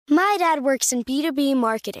My dad works in B2B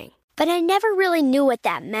marketing, but I never really knew what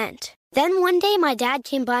that meant. Then one day my dad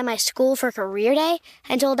came by my school for career day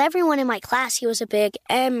and told everyone in my class he was a big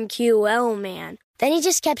MQL man. Then he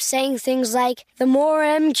just kept saying things like, the more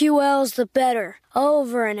MQLs, the better,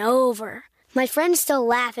 over and over. My friends still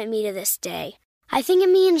laugh at me to this day. I think it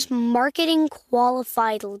means marketing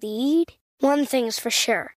qualified lead. One thing's for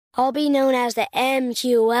sure, I'll be known as the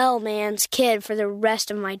MQL man's kid for the rest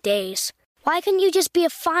of my days. Why couldn't you just be a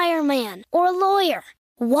fireman or a lawyer?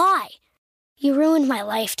 Why? You ruined my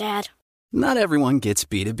life, Dad. Not everyone gets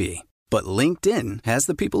B2B, but LinkedIn has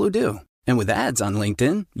the people who do. And with ads on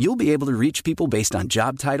LinkedIn, you'll be able to reach people based on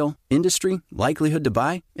job title, industry, likelihood to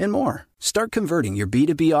buy, and more. Start converting your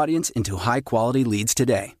B2B audience into high-quality leads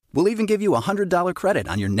today. We'll even give you a $100 credit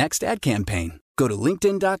on your next ad campaign. Go to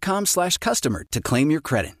linkedin.com/customer to claim your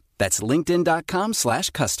credit. That's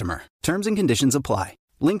linkedin.com/customer. Terms and conditions apply.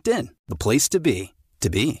 LinkedIn, the place to be, to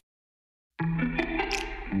be.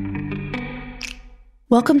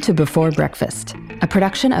 Welcome to Before Breakfast, a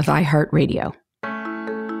production of iHeartRadio.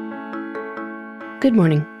 Good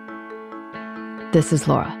morning. This is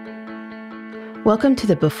Laura. Welcome to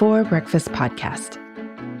the Before Breakfast podcast.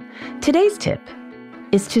 Today's tip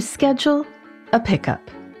is to schedule a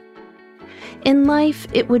pickup. In life,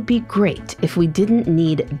 it would be great if we didn't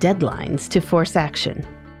need deadlines to force action.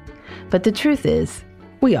 But the truth is,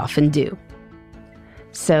 we often do.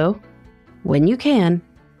 So, when you can,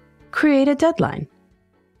 create a deadline.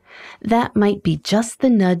 That might be just the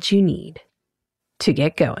nudge you need to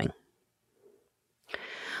get going.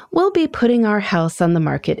 We'll be putting our house on the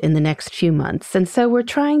market in the next few months, and so we're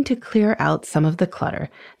trying to clear out some of the clutter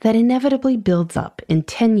that inevitably builds up in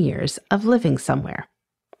 10 years of living somewhere.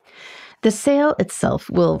 The sale itself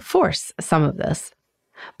will force some of this,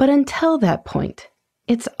 but until that point,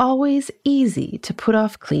 it's always easy to put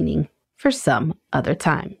off cleaning for some other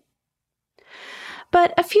time.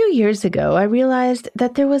 But a few years ago, I realized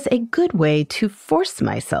that there was a good way to force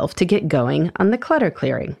myself to get going on the clutter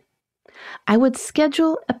clearing. I would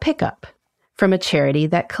schedule a pickup from a charity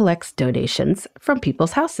that collects donations from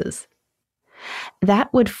people's houses.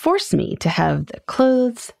 That would force me to have the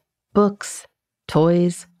clothes, books,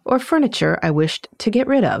 toys, or furniture I wished to get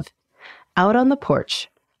rid of out on the porch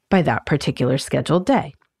by that particular scheduled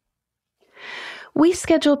day. We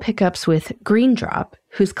schedule pickups with Green Drop,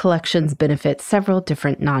 whose collections benefit several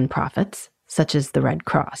different nonprofits, such as the Red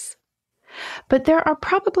Cross. But there are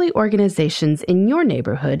probably organizations in your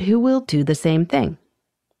neighborhood who will do the same thing.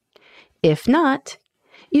 If not,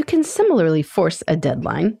 you can similarly force a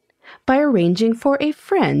deadline by arranging for a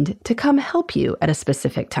friend to come help you at a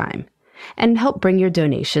specific time and help bring your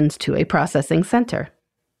donations to a processing center.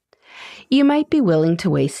 You might be willing to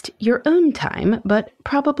waste your own time, but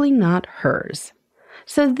probably not hers.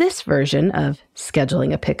 So this version of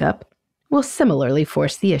scheduling a pickup will similarly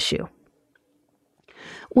force the issue.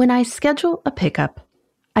 When I schedule a pickup,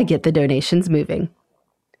 I get the donations moving.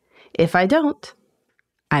 If I don't,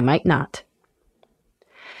 I might not.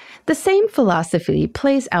 The same philosophy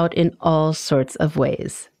plays out in all sorts of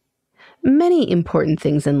ways. Many important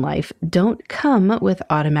things in life don't come with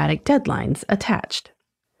automatic deadlines attached.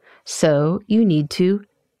 So you need to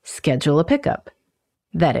schedule a pickup.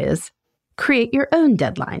 That is, create your own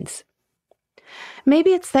deadlines.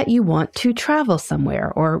 Maybe it's that you want to travel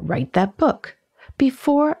somewhere or write that book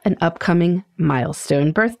before an upcoming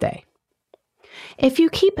milestone birthday. If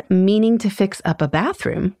you keep meaning to fix up a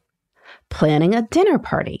bathroom, planning a dinner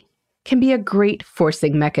party can be a great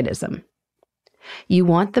forcing mechanism. You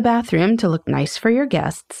want the bathroom to look nice for your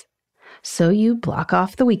guests, so you block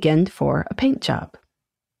off the weekend for a paint job.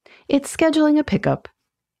 It's scheduling a pickup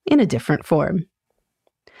in a different form.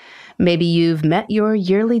 Maybe you've met your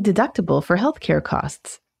yearly deductible for healthcare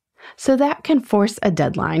costs, so that can force a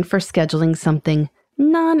deadline for scheduling something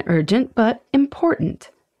non-urgent but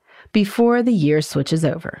important before the year switches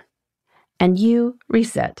over, and you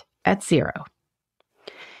reset at zero.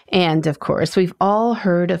 And of course, we've all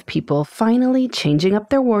heard of people finally changing up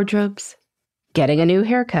their wardrobes, getting a new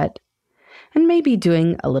haircut, and maybe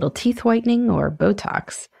doing a little teeth whitening or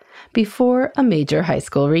Botox before a major high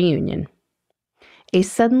school reunion. A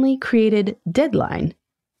suddenly created deadline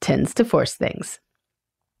tends to force things.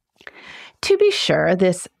 To be sure,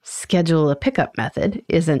 this schedule a pickup method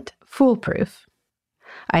isn't foolproof.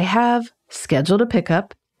 I have scheduled a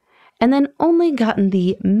pickup and then only gotten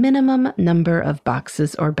the minimum number of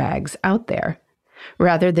boxes or bags out there,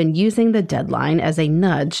 rather than using the deadline as a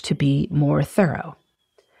nudge to be more thorough.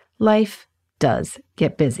 Life does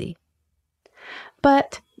get busy.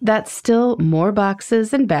 But that's still more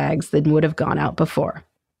boxes and bags than would have gone out before.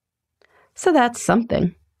 So that's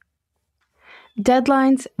something.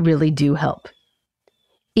 Deadlines really do help,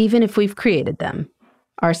 even if we've created them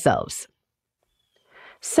ourselves.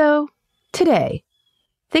 So, today,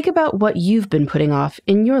 think about what you've been putting off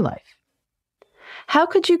in your life. How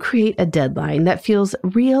could you create a deadline that feels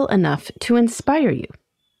real enough to inspire you?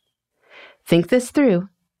 Think this through,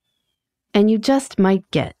 and you just might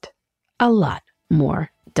get a lot more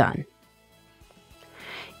done.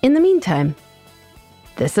 In the meantime,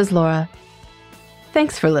 this is Laura.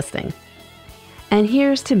 Thanks for listening. And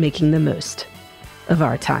here's to making the most of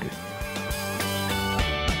our time.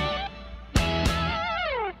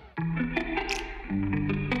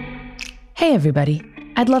 Hey everybody,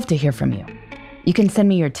 I'd love to hear from you. You can send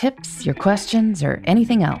me your tips, your questions, or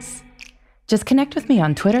anything else. Just connect with me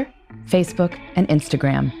on Twitter, Facebook, and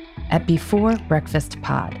Instagram at Before Breakfast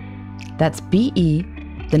Pod. That's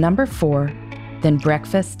BE4, then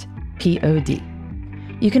breakfast, POD.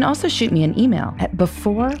 You can also shoot me an email at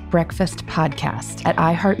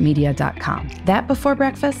beforebreakfastpodcast@iheartmedia.com. That Before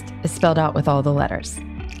Breakfast is spelled out with all the letters.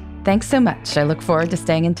 Thanks so much. I look forward to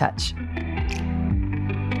staying in touch.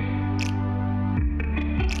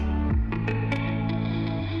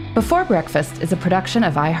 Before Breakfast is a production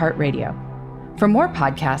of iHeartRadio. For more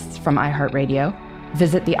podcasts from iHeartRadio,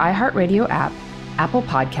 visit the iHeartRadio app, Apple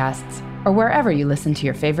Podcasts, or wherever you listen to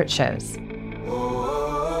your favorite shows.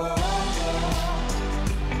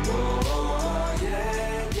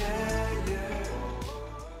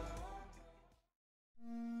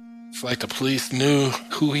 It's like the police knew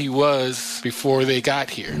who he was before they got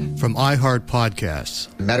here. From iHeart Podcasts.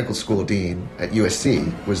 The medical school dean at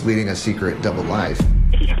USC was leading a secret double life.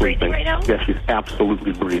 Is she breathing right now? Yes, she's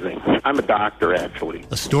absolutely breathing. I'm a doctor, actually.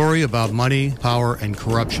 A story about money, power, and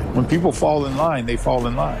corruption. When people fall in line, they fall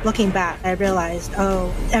in line. Looking back, I realized,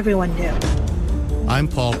 everyone knew. I'm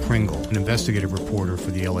Paul Pringle, an investigative reporter for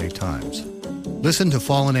the LA Times. Listen to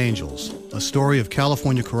Fallen Angels, a story of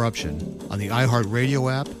California corruption on the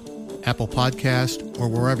iHeartRadio app, Apple Podcast, or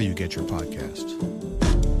wherever you get your podcasts.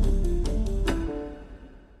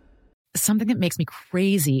 Something that makes me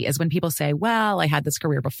crazy is when people say, well, I had this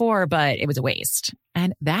career before, but it was a waste.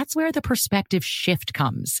 And that's where the perspective shift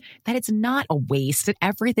comes, that it's not a waste, that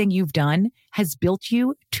everything you've done has built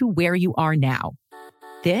you to where you are now.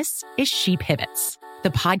 This is She Pivots, the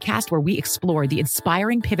podcast where we explore the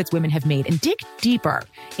inspiring pivots women have made and dig deeper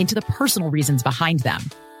into the personal reasons behind them.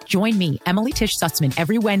 Join me, Emily Tish Sussman,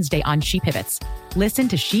 every Wednesday on She Pivots. Listen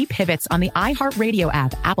to She Pivots on the iHeartRadio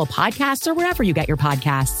app, Apple Podcasts, or wherever you get your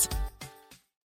podcasts.